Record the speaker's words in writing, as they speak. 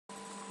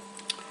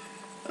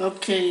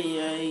Okay,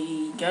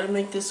 I gotta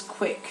make this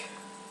quick.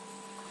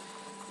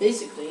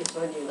 Basically, it's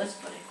my new Let's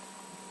Play.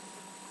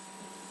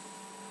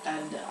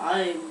 And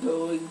I'm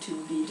going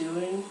to be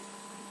doing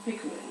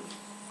Pikmin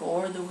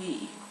for the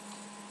Wii.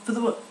 For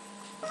the what?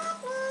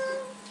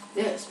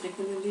 Yes,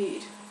 Pikmin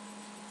indeed.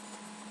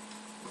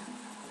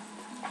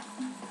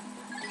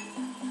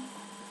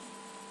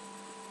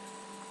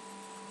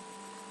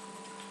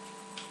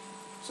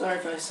 Sorry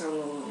if I sound a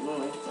little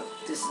annoying, but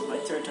this is my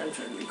third time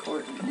trying to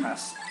record in the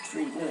past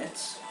 3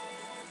 minutes.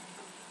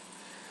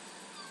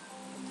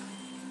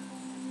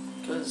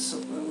 Because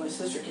my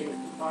sister came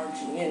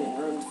barging in and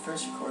ruined the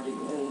first recording,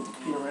 and then the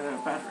computer ran out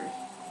of battery.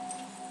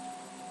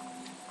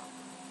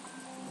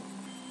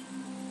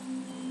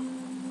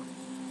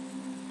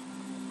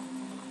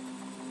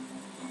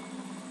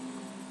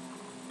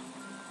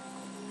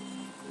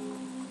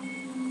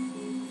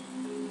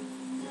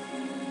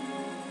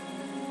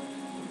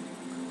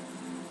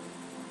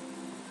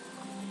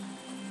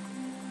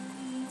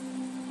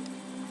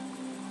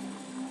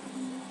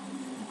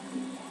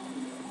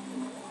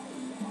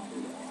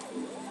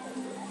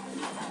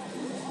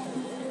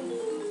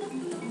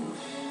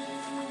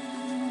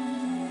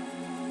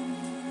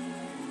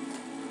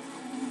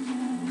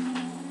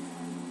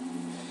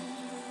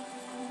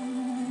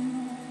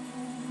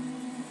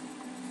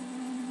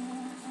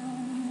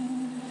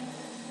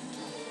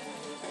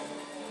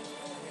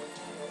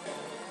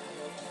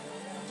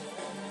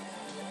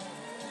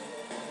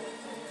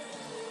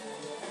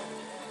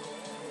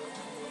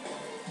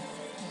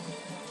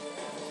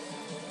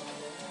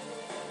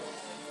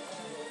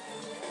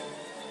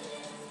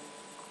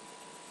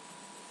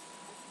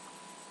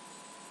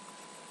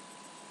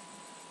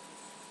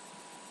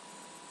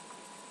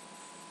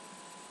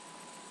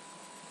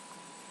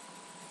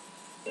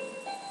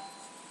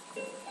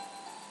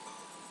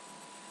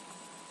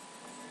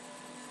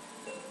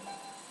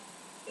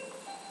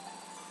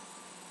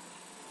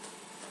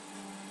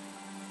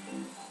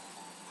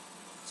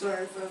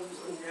 Sorry if I was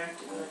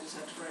unreacting, I just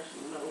had to write a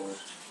note.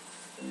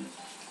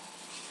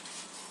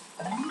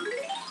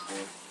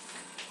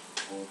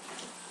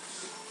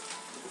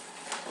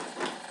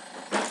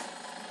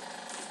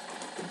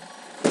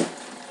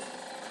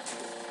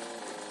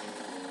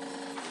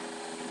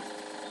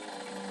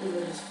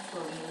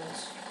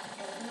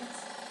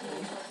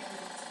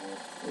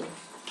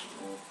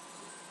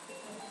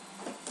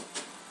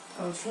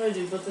 I was trying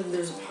to, but then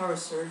there's a power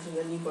surge and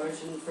then you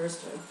barged in the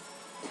first time.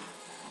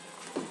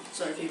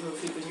 Sorry people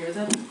if you could hear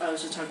that. I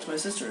was just talking to my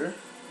sister,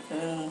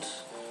 and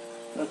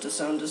not to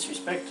sound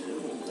disrespectful,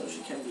 even though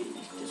she can be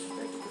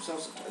disrespectful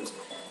herself sometimes,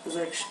 because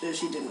actually,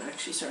 she didn't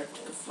actually start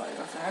flying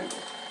off the handle.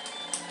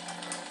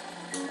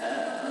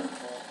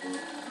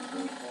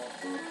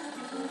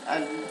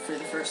 And for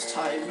the first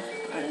time,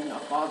 I'm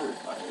not bothered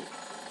by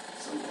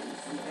someone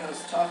from the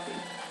house talking.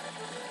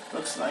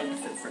 Looks like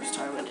for the first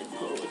time I didn't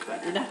pull a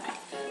commander nappy.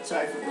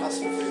 Sorry for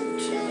crossing through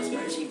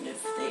listeners, even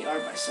if they are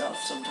myself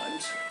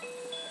sometimes.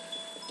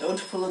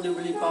 Don't pull a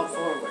liberty bob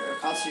forward or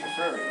constantly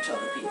referring to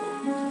other people.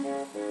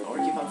 Or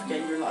keep on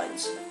forgetting your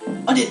lines.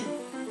 Onion!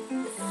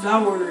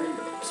 Flower,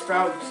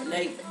 sprout,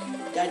 leg,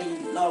 daddy,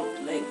 long,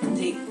 leg,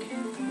 thing.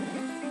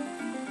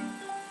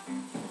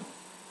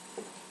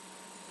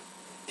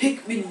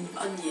 Pikmin,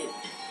 onion.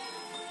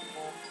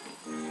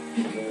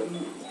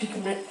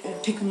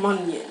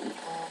 Pikmonion.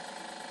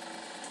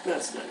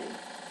 That's an onion.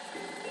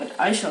 But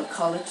I shall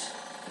call it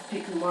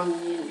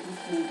Pikmonion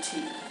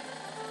tea.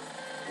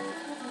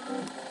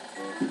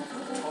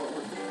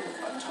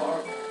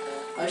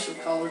 I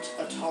should call it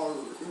a tarn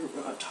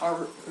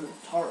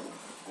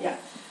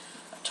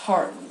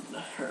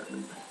herb,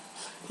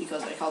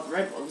 because I call the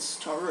red ones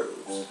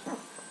tarus.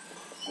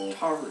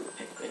 Taru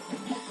Pikmin.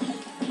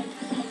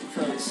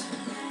 Because,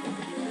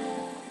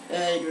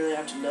 you really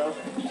have to know.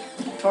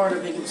 Tarn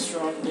are big and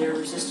strong, and they are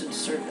resistant to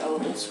certain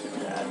elements,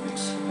 and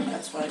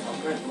that's why I call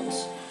the red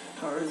ones.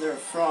 Taru, they're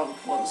frog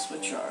ones,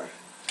 which are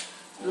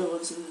the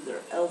ones, and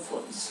they're elf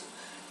ones.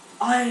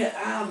 I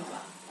am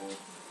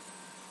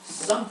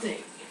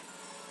something.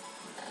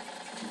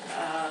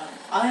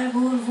 I am a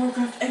World of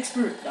Warcraft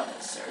expert, not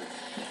necessarily.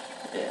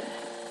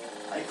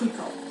 I could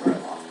call them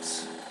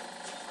Murlocs.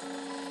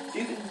 If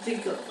you can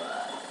think of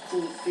a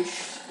cool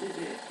fish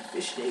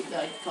name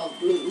that I can call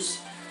blues,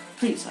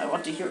 please, I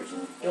want to hear it.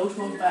 Don't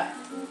hold back.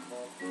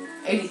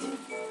 Anything.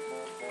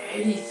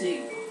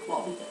 Anything.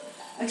 Wobby.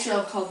 Actually,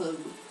 I'll call them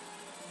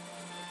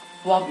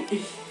Wobby.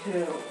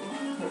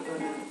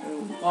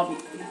 Wobby.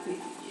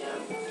 Yeah.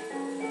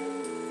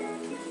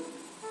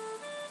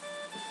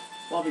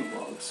 Wobby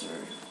Wogs,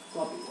 or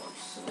Floppy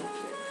Wogs, so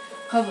okay.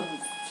 Call them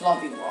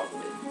Floppy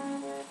Wogman.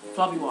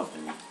 Floppy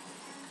Wogman.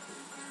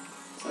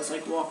 Sounds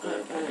like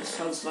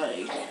sounds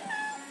like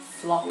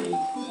Floppy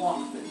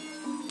Walkman.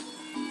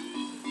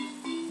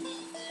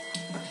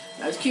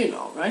 Now it's cute and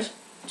all, right?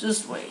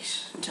 Just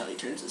wait until he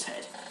turns his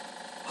head.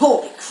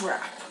 Holy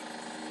crap!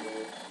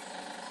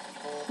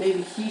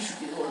 Maybe he should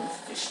be the one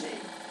with the fish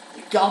name.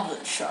 The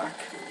Goblin Shark.